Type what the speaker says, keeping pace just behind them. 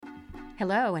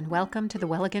Hello, and welcome to the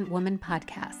Welligant Woman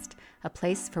Podcast, a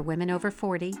place for women over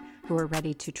 40 who are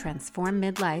ready to transform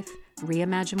midlife,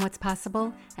 reimagine what's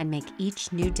possible, and make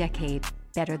each new decade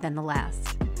better than the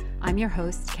last. I'm your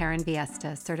host, Karen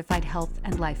Viesta, certified health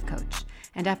and life coach.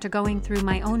 And after going through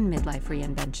my own midlife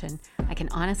reinvention, I can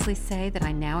honestly say that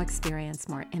I now experience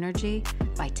more energy,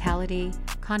 vitality,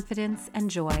 confidence, and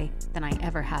joy than I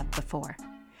ever have before.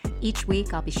 Each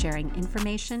week, I'll be sharing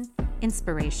information,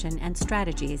 inspiration, and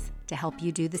strategies to help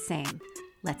you do the same.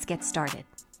 Let's get started.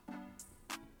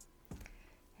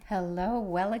 Hello,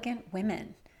 Welligant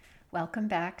women. Welcome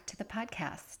back to the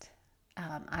podcast.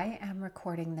 I am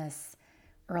recording this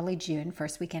early June,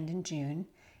 first weekend in June,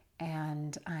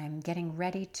 and I'm getting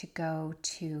ready to go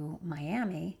to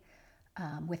Miami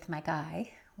with my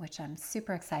guy, which I'm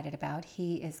super excited about.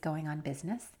 He is going on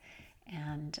business,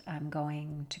 and I'm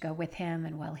going to go with him,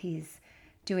 and while he's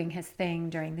doing his thing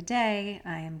during the day,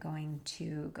 I am going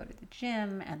to go to the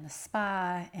gym and the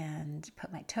spa and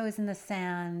put my toes in the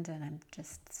sand, and I'm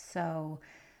just so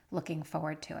looking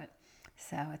forward to it.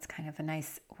 So it's kind of a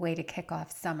nice way to kick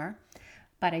off summer.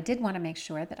 But I did want to make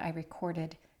sure that I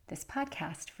recorded this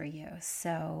podcast for you.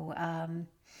 So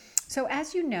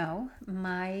as you know,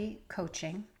 my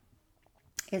coaching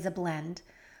is a blend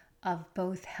of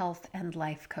both health and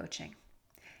life coaching.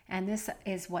 And this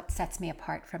is what sets me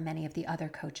apart from many of the other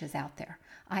coaches out there.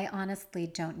 I honestly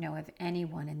don't know of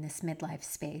anyone in this midlife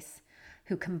space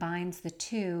who combines the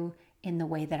two in the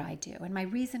way that I do. And my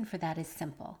reason for that is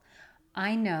simple.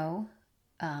 I know,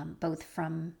 both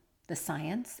from the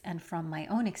science and from my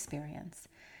own experience,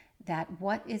 that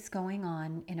what is going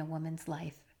on in a woman's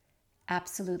life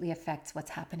absolutely affects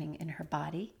what's happening in her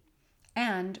body,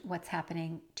 and what's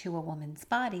happening to a woman's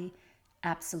body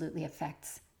absolutely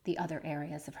affects the other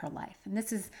areas of her life. And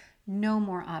this is no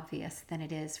more obvious than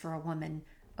it is for a woman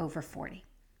over 40.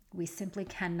 We simply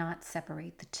cannot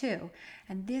separate the two.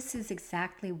 And this is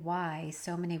exactly why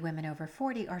so many women over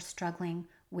 40 are struggling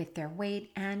with their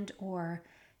weight and or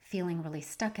feeling really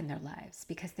stuck in their lives,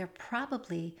 because they're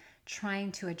probably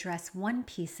trying to address one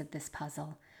piece of this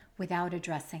puzzle without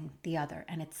addressing the other,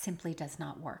 and it simply does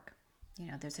not work.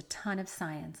 There's a ton of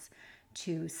science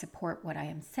to support what I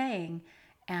am saying,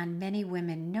 and many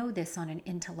women know this on an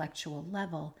intellectual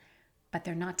level, but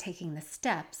they're not taking the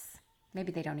steps.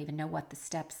 Maybe they don't even know what the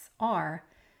steps are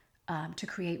to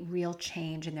create real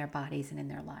change in their bodies and in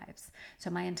their lives. So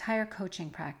my entire coaching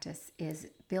practice is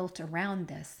built around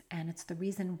this, and it's the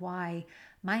reason why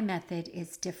my method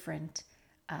is different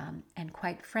and,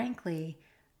 quite frankly,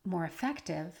 more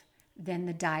effective than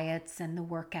the diets and the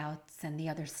workouts and the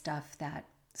other stuff that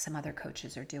some other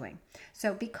coaches are doing.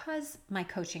 So because my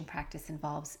coaching practice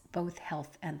involves both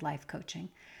health and life coaching,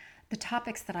 the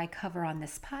topics that I cover on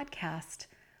this podcast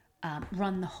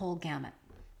run the whole gamut.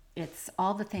 It's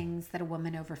all the things that a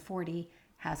woman over 40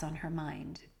 has on her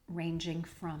mind, ranging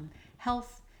from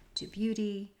health to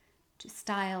beauty, to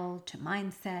style, to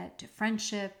mindset, to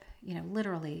friendship,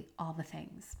 literally all the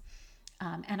things.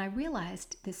 And I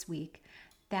realized this week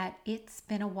that it's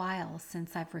been a while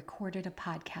since I've recorded a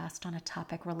podcast on a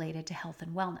topic related to health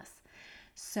and wellness.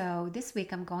 So this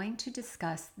week I'm going to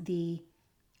discuss the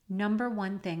number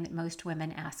one thing that most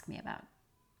women ask me about.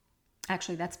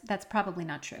 Actually, that's probably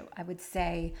not true. I would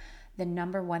say the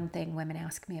number one thing women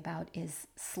ask me about is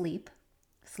sleep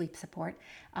support.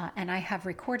 And I have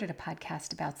recorded a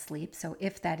podcast about sleep. So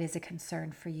if that is a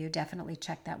concern for you, definitely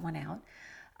check that one out.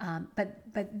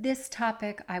 But this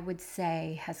topic, I would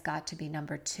say, has got to be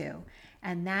number two,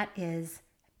 and that is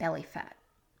belly fat.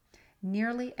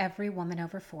 Nearly every woman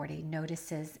over 40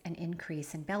 notices an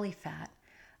increase in belly fat,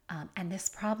 and this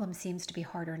problem seems to be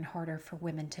harder and harder for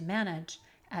women to manage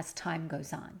as time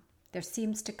goes on. There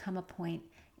seems to come a point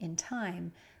in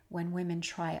time when women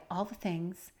try all the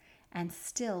things and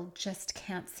still just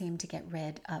can't seem to get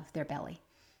rid of their belly.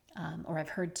 Or I've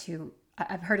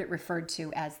heard it referred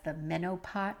to as the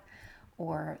menopot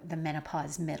or the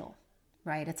menopause middle,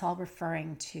 right? It's all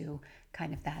referring to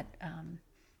kind of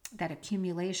that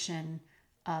accumulation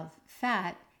of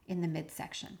fat in the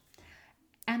midsection.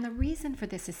 And the reason for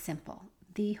this is simple.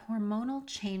 The hormonal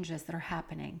changes that are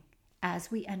happening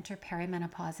as we enter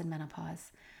perimenopause and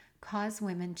menopause cause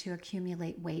women to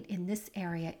accumulate weight in this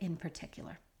area in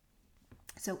particular.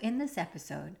 So in this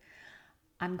episode,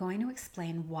 I'm going to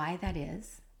explain why that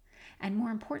is. And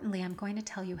more importantly, I'm going to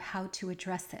tell you how to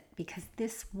address it, because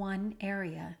this is one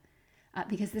area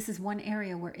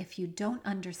where if you don't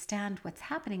understand what's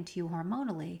happening to you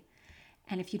hormonally,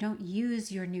 and if you don't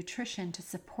use your nutrition to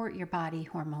support your body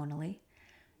hormonally,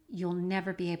 you'll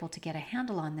never be able to get a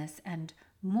handle on this. And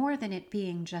more than it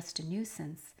being just a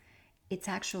nuisance, it's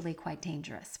actually quite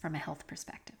dangerous from a health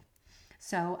perspective.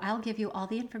 So I'll give you all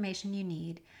the information you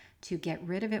need to get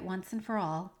rid of it once and for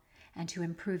all and to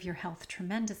improve your health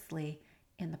tremendously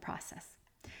in the process.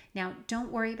 Now,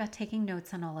 don't worry about taking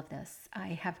notes on all of this. I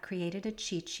have created a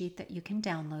cheat sheet that you can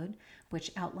download,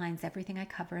 which outlines everything I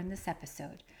cover in this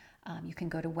episode. You can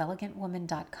go to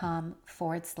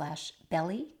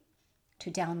wellegantwoman.com/belly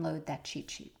to download that cheat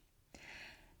sheet.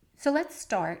 So let's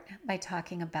start by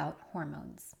talking about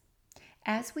hormones.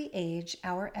 As we age,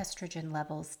 our estrogen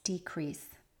levels decrease.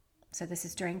 So this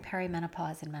is during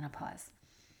perimenopause and menopause.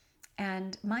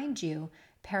 And mind you,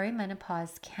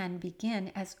 perimenopause can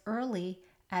begin as early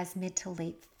as mid to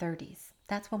late 30s.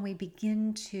 That's when we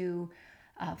begin to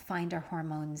find our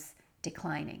hormones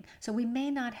declining. So we may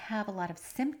not have a lot of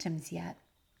symptoms yet,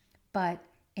 but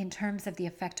in terms of the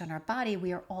effect on our body,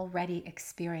 we are already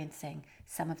experiencing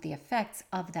some of the effects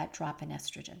of that drop in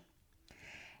estrogen.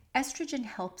 Estrogen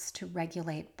helps to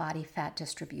regulate body fat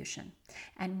distribution.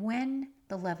 And when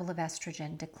the level of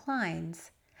estrogen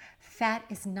declines, fat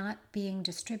is not being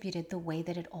distributed the way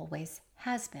that it always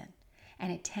has been,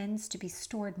 and it tends to be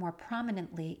stored more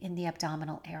prominently in the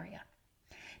abdominal area.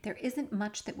 There isn't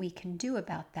much that we can do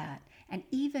about that, and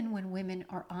even when women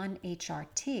are on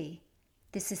HRT,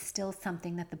 this is still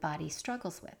something that the body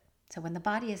struggles with. So when the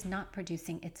body is not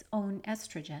producing its own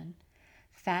estrogen,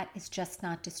 fat is just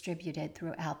not distributed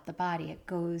throughout the body. It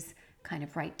goes kind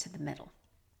of right to the middle.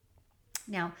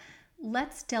 Now,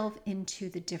 let's delve into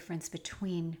the difference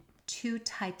between two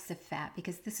types of fat,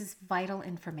 because this is vital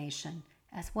information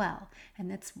as well.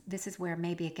 And this is where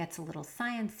maybe it gets a little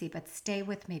sciencey, but stay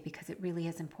with me because it really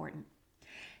is important.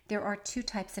 There are two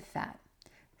types of fat: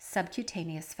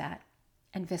 subcutaneous fat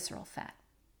and visceral fat.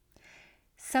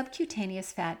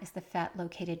 Subcutaneous fat is the fat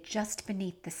located just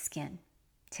beneath the skin.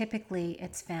 Typically,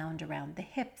 it's found around the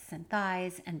hips and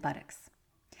thighs and buttocks.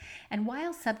 And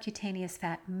while subcutaneous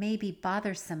fat may be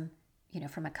bothersome,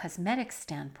 from a cosmetic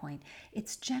standpoint,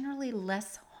 it's generally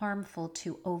less harmful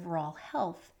to overall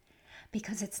health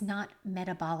because it's not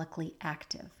metabolically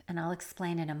active. And I'll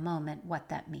explain in a moment what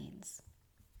that means.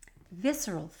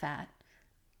 Visceral fat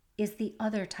is the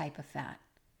other type of fat.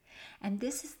 And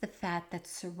this is the fat that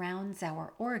surrounds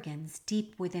our organs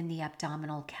deep within the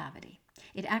abdominal cavity.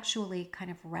 It actually kind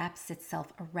of wraps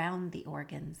itself around the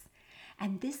organs.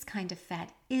 And this kind of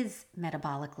fat is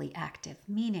metabolically active,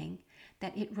 meaning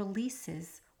that it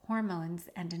releases hormones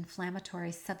and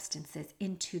inflammatory substances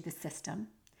into the system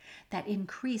that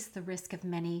increase the risk of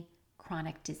many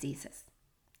chronic diseases.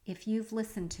 If you've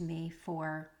listened to me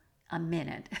for a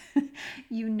minute,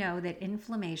 you know that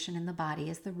inflammation in the body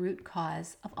is the root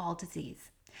cause of all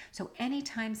disease. So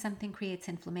anytime something creates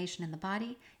inflammation in the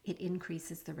body, it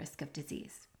increases the risk of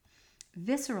disease.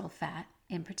 Visceral fat,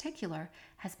 in particular,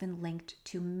 has been linked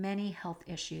to many health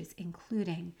issues,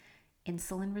 including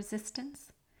insulin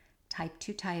resistance, type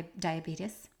 2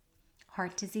 diabetes,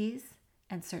 heart disease,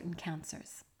 and certain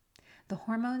cancers. The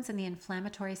hormones and the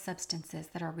inflammatory substances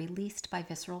that are released by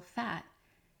visceral fat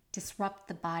disrupt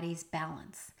the body's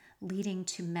balance, leading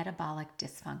to metabolic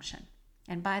dysfunction.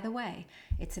 And by the way,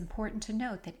 it's important to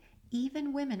note that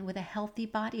even women with a healthy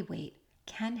body weight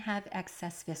can have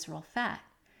excess visceral fat.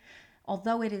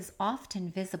 Although it is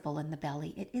often visible in the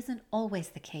belly, it isn't always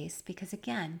the case because,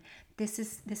 again,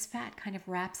 this fat kind of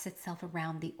wraps itself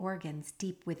around the organs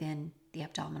deep within the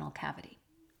abdominal cavity.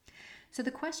 So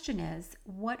the question is,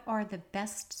 what are the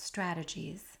best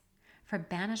strategies for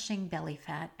banishing belly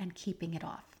fat and keeping it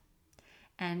off?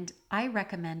 And I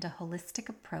recommend a holistic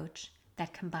approach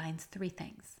that combines three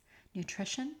things: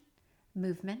 nutrition,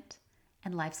 movement,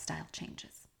 and lifestyle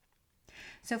changes.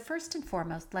 So first and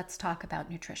foremost, let's talk about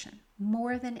nutrition.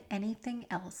 More than anything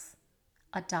else,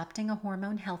 adopting a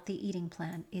hormone-healthy eating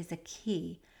plan is a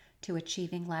key to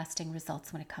achieving lasting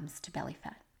results when it comes to belly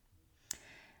fat.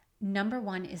 Number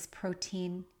one is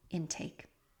protein intake.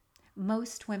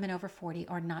 Most women over 40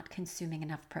 are not consuming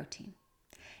enough protein.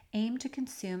 Aim to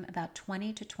consume about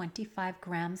 20 to 25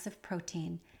 grams of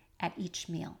protein at each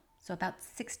meal, so about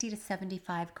 60 to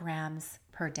 75 grams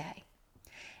per day.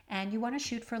 And you want to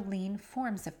shoot for lean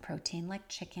forms of protein like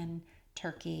chicken,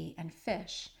 turkey, and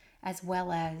fish, as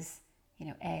well as,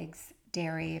 eggs,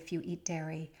 dairy, if you eat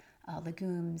dairy,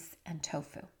 legumes, and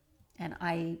tofu. And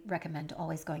I recommend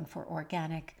always going for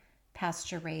organic,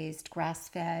 pasture-raised,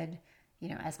 grass-fed,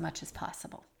 as much as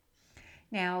possible.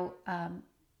 Now,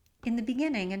 in the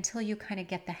beginning, until you kind of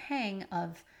get the hang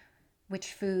of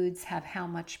which foods have how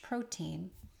much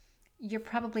protein, you're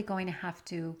probably going to have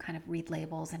to kind of read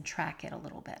labels and track it a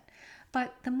little bit.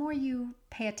 But the more you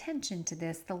pay attention to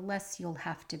this, the less you'll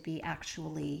have to be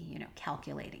actually,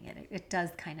 calculating it. It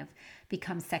does kind of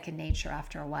become second nature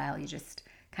after a while. You just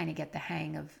kind of get the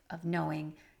hang of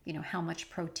knowing, how much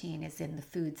protein is in the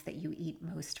foods that you eat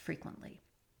most frequently.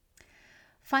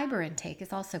 Fiber intake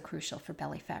is also crucial for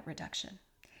belly fat reduction,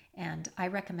 and I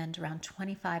recommend around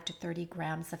 25 to 30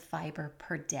 grams of fiber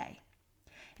per day.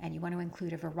 And you want to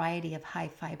include a variety of high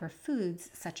fiber foods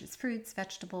such as fruits,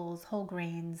 vegetables, whole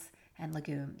grains, and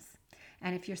legumes.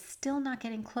 And if you're still not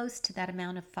getting close to that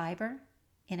amount of fiber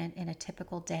in a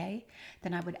typical day,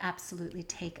 then I would absolutely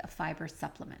take a fiber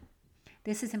supplement.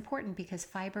 This is important because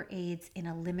fiber aids in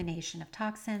elimination of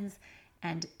toxins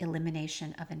and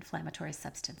elimination of inflammatory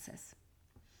substances.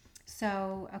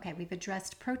 So, okay, we've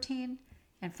addressed protein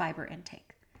and fiber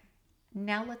intake.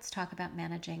 Now let's talk about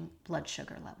managing blood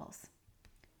sugar levels.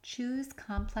 Choose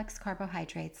complex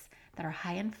carbohydrates that are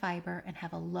high in fiber and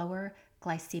have a lower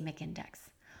glycemic index.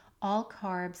 All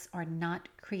carbs are not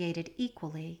created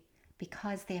equally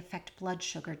because they affect blood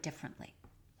sugar differently.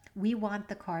 We want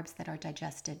the carbs that are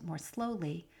digested more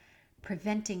slowly,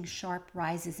 preventing sharp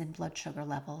rises in blood sugar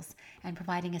levels and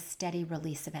providing a steady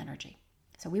release of energy.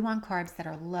 So we want carbs that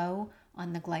are low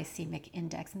on the glycemic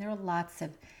index. And there are lots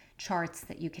of charts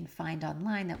that you can find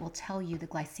online that will tell you the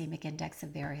glycemic index of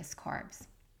various carbs.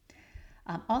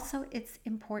 Also, it's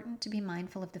important to be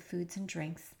mindful of the foods and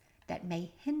drinks that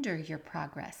may hinder your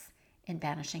progress in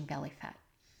banishing belly fat.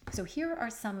 So here are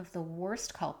some of the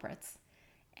worst culprits,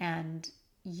 and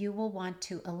you will want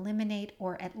to eliminate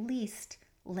or at least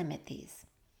limit these.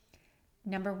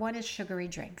 Number one is sugary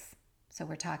drinks. So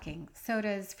we're talking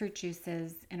sodas, fruit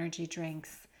juices, energy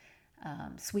drinks,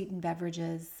 sweetened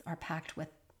beverages are packed with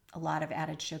a lot of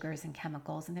added sugars and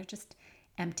chemicals, and they're just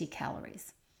empty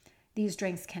calories. These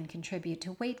drinks can contribute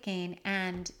to weight gain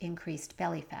and increased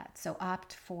belly fat. So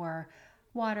opt for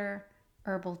water,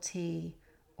 herbal tea,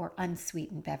 or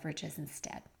unsweetened beverages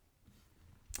instead.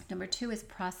 Number two is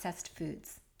processed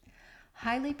foods.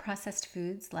 Highly processed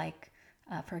foods like,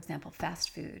 for example, fast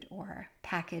food or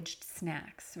packaged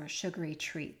snacks or sugary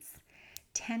treats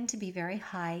tend to be very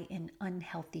high in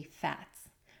unhealthy fats,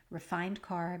 refined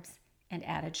carbs, and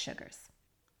added sugars.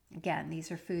 Again, these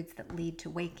are foods that lead to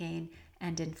weight gain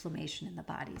and inflammation in the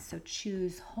body. So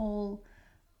choose whole,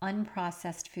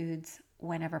 unprocessed foods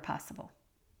whenever possible.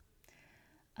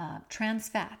 Trans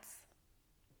fats.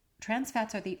 Trans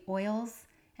fats are the oils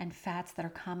and fats that are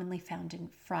commonly found in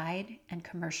fried and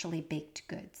commercially baked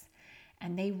goods.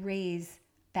 And they raise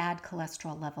bad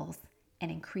cholesterol levels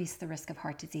and increase the risk of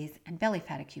heart disease and belly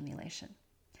fat accumulation.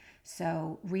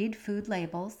 So read food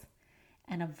labels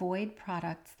and avoid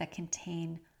products that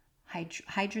contain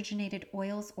hydrogenated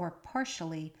oils or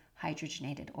partially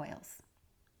hydrogenated oils.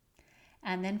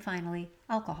 And then finally,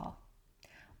 alcohol.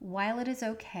 While it is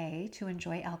okay to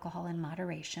enjoy alcohol in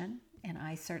moderation, and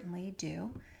I certainly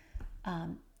do,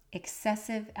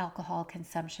 excessive alcohol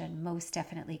consumption most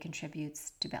definitely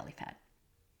contributes to belly fat.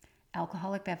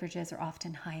 Alcoholic beverages are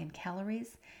often high in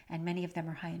calories, and many of them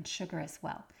are high in sugar as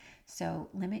well. So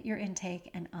limit your intake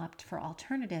and opt for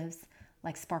alternatives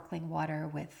like sparkling water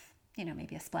with,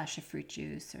 maybe a splash of fruit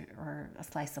juice or a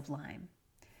slice of lime.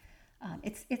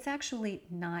 It's actually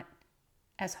not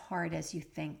as hard as you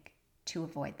think to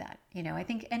avoid that. I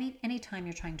think any time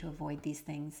you're trying to avoid these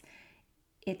things,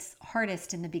 it's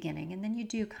hardest in the beginning, and then you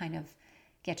do kind of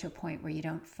get to a point where you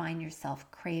don't find yourself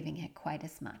craving it quite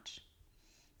as much.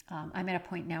 I'm at a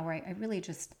point now where I really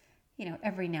just,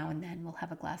 every now and then we'll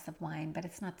have a glass of wine, but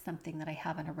it's not something that I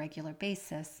have on a regular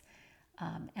basis.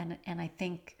 And I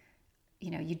think,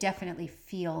 you definitely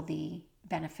feel the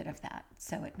benefit of that.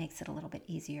 So it makes it a little bit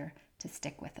easier to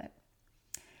stick with it.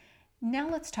 Now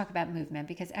let's talk about movement,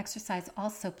 because exercise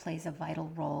also plays a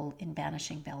vital role in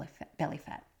banishing belly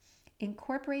fat.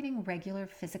 Incorporating regular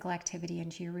physical activity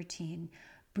into your routine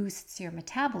boosts your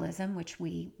metabolism, which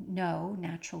we know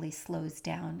naturally slows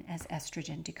down as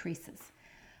estrogen decreases.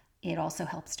 It also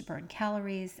helps to burn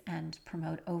calories and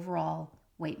promote overall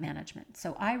weight management.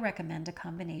 So I recommend a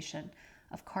combination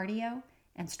of cardio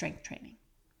and strength training.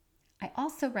 I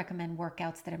also recommend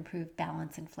workouts that improve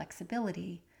balance and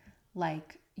flexibility,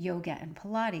 like yoga and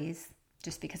Pilates,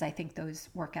 just because I think those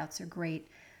workouts are great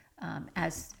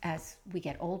as we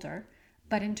get older.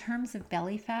 But in terms of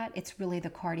belly fat, it's really the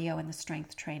cardio and the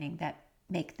strength training that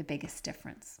make the biggest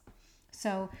difference.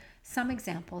 So some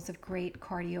examples of great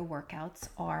cardio workouts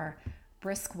are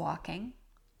brisk walking.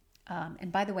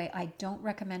 And by the way, I don't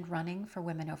recommend running for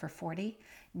women over 40.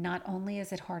 Not only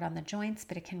is it hard on the joints,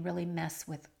 but it can really mess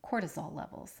with cortisol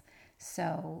levels.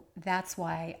 So that's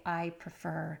why I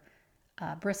prefer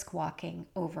brisk walking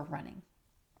over running.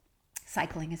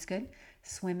 Cycling is good.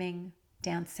 Swimming,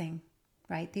 dancing,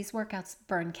 right? These workouts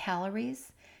burn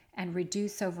calories and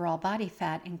reduce overall body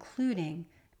fat, including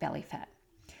belly fat.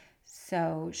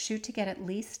 So shoot to get at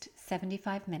least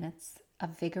 75 minutes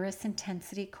of vigorous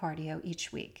intensity cardio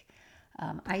each week.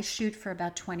 I shoot for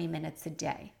about 20 minutes a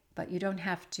day, but you don't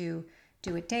have to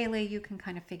do it daily. You can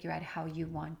kind of figure out how you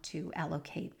want to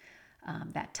allocate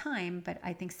that time, but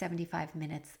I think 75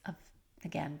 minutes of,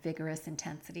 again, vigorous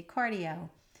intensity cardio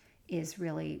is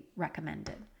really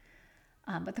recommended.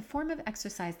 But the form of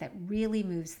exercise that really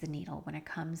moves the needle when it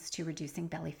comes to reducing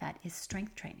belly fat is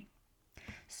strength training.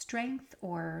 Strength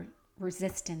or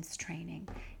resistance training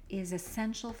is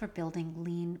essential for building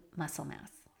lean muscle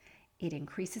mass. It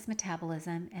increases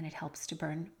metabolism and it helps to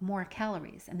burn more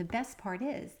calories. And the best part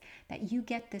is that you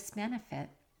get this benefit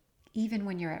even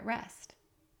when you're at rest.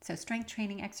 So strength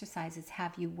training exercises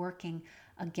have you working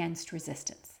against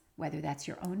resistance, whether that's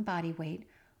your own body weight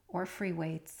or free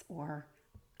weights or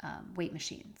weight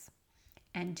machines.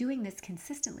 And doing this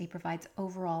consistently provides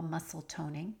overall muscle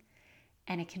toning,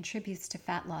 and it contributes to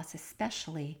fat loss,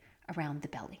 especially around the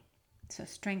belly. So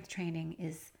strength training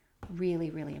is really,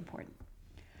 really important.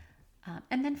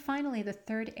 And then finally, the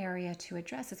third area to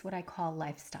address is what I call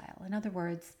lifestyle. In other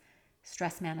words,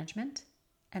 stress management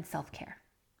and self-care.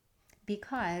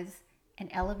 Because an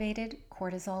elevated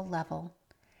cortisol level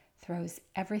throws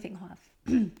everything off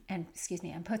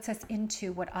and puts us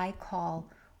into what I call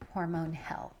hormone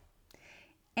hell.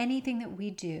 Anything that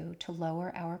we do to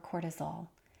lower our cortisol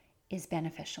is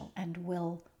beneficial and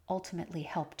will ultimately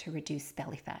help to reduce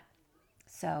belly fat.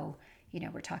 So,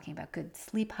 we're talking about good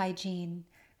sleep hygiene,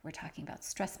 we're talking about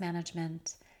stress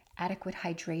management, adequate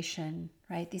hydration,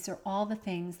 right? These are all the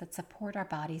things that support our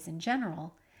bodies in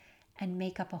general and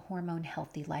make up a hormone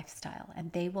healthy lifestyle.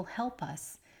 And they will help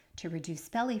us to reduce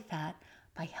belly fat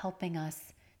by helping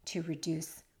us to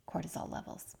reduce cortisol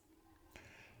levels.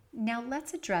 Now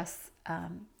let's address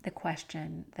the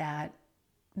question that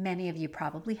many of you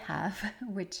probably have,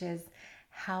 which is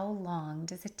how long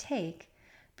does it take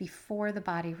before the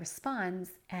body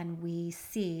responds and we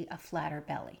see a flatter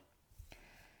belly?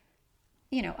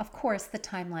 Of course, the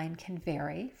timeline can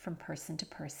vary from person to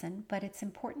person, but it's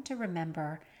important to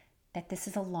remember that this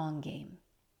is a long game.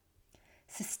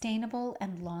 Sustainable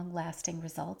and long-lasting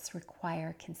results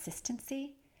require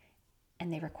consistency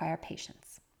and they require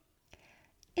patience.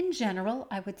 In general,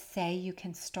 I would say you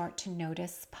can start to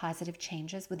notice positive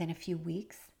changes within a few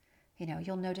weeks.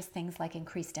 You'll notice things like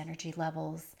increased energy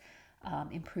levels,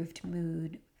 improved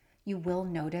mood. You will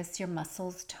notice your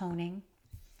muscles toning.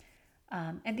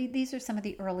 And these are some of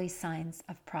the early signs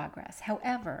of progress.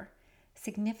 However,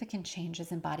 significant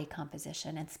changes in body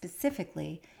composition and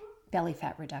specifically belly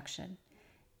fat reduction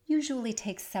usually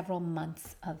takes several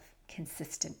months of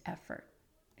consistent effort.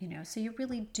 So you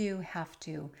really do have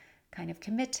to kind of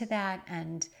commit to that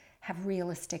and have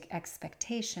realistic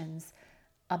expectations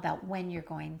about when you're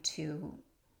going to,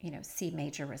 see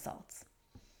major results.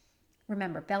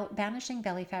 Remember, banishing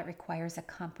belly fat requires a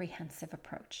comprehensive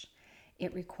approach.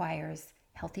 It requires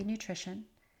healthy nutrition,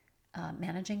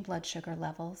 managing blood sugar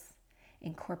levels,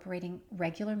 incorporating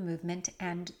regular movement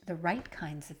and the right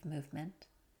kinds of movement,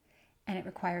 and it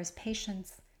requires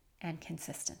patience and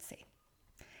consistency.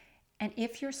 And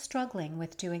if you're struggling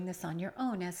with doing this on your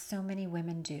own, as so many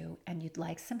women do, and you'd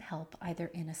like some help either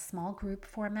in a small group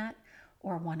format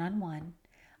or one-on-one,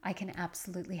 I can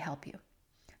absolutely help you.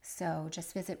 So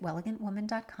just visit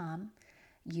wellegantwoman.com.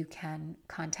 You can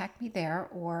contact me there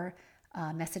or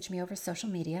message me over social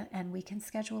media, and we can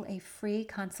schedule a free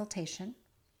consultation.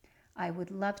 I would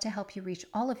love to help you reach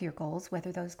all of your goals,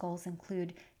 whether those goals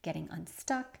include getting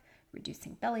unstuck,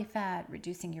 reducing belly fat,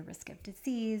 reducing your risk of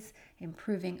disease,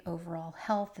 improving overall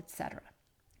health, etc.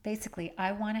 Basically,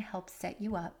 I want to help set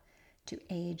you up to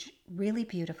age really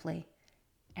beautifully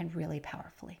and really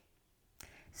powerfully.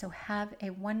 So have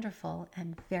a wonderful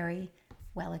and very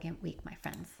elegant week, my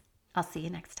friends. I'll see you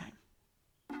next time.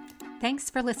 Thanks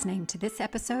for listening to this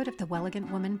episode of the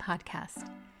Elegant Woman podcast.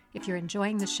 If you're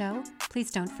enjoying the show,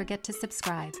 please don't forget to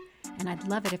subscribe, and I'd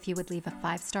love it if you would leave a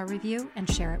 5-star review and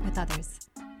share it with others.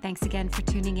 Thanks again for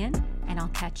tuning in, and I'll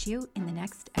catch you in the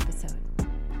next episode.